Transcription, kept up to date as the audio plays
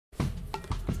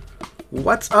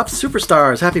What's up,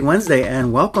 superstars? Happy Wednesday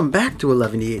and welcome back to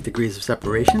 11 Degrees of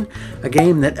Separation, a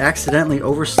game that accidentally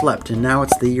overslept and now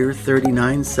it's the year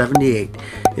 3978.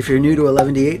 If you're new to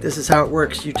 11 this is how it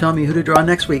works. You tell me who to draw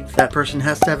next week. That person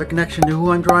has to have a connection to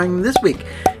who I'm drawing this week.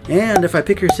 And if I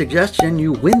pick your suggestion,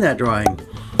 you win that drawing.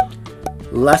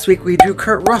 Last week we drew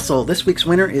Kurt Russell. This week's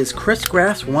winner is Chris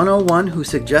Grass 101, who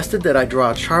suggested that I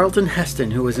draw Charlton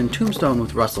Heston, who was in Tombstone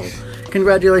with Russell.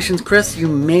 Congratulations, Chris, you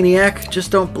maniac.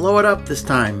 Just don't blow it up this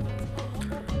time.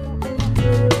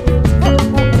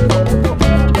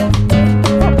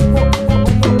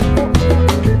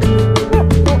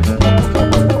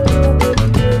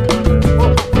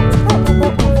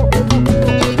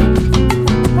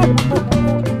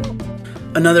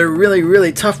 Another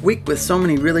really tough week with so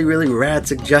many really rad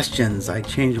suggestions. I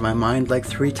changed my mind like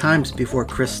 3 times before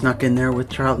Chris snuck in there with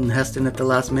Charlton Heston at the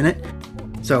last minute.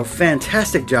 So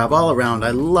fantastic job all around.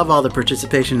 I love all the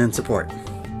participation and support.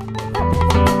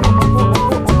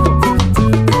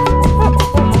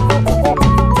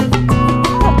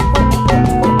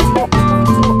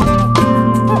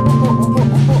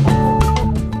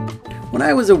 When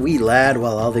I was a wee lad,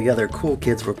 while all the other cool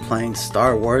kids were playing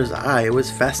Star Wars, I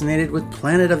was fascinated with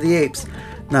Planet of the Apes.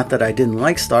 Not that I didn't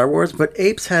like Star Wars, but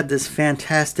apes had this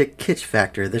fantastic kitsch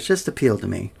factor that just appealed to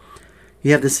me.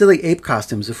 You have the silly ape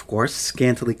costumes, of course,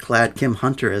 scantily clad Kim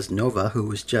Hunter as Nova, who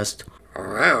was just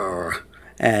rawr,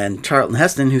 and Charlton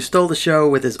Heston, who stole the show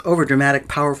with his overdramatic,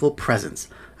 powerful presence.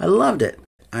 I loved it.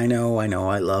 I know,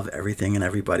 I love everything and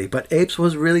everybody, but Apes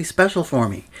was really special for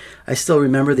me. I still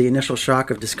remember the initial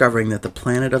shock of discovering that the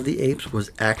planet of the apes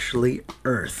was actually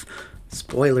Earth.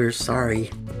 Spoilers, sorry.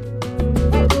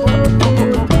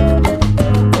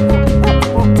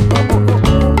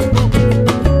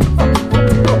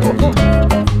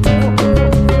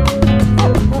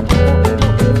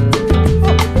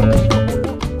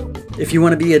 If you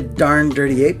want to be a darn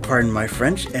dirty ape, pardon my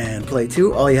French, and play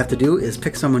too, all you have to do is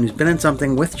pick someone who's been in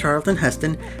something with Charlton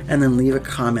Heston and then leave a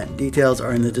comment. Details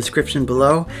are in the description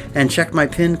below, and check my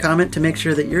pinned comment to make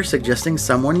sure that you're suggesting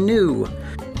someone new.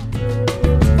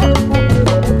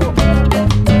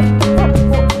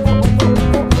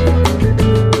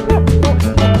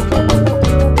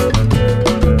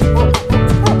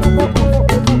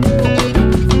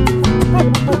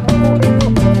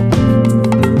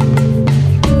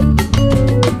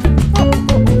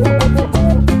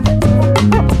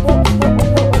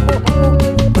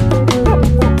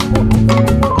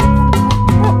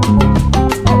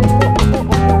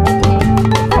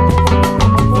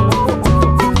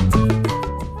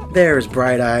 There's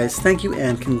Bright Eyes. Thank you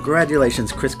and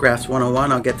congratulations, Chris Grass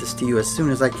 101. I'll get this to you as soon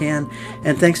as I can.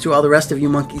 And thanks to all the rest of you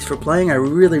monkeys for playing. I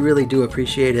really do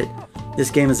appreciate it.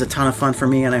 This game is a ton of fun for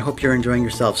me and I hope you're enjoying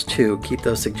yourselves too. Keep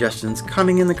those suggestions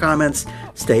coming in the comments.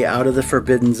 Stay out of the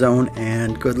forbidden zone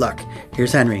and good luck.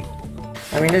 Here's Henry.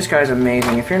 I mean, this guy's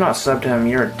amazing. If you're not subbed to him,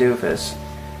 you're a doofus.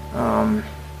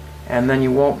 And then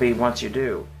you won't be once you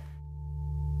do.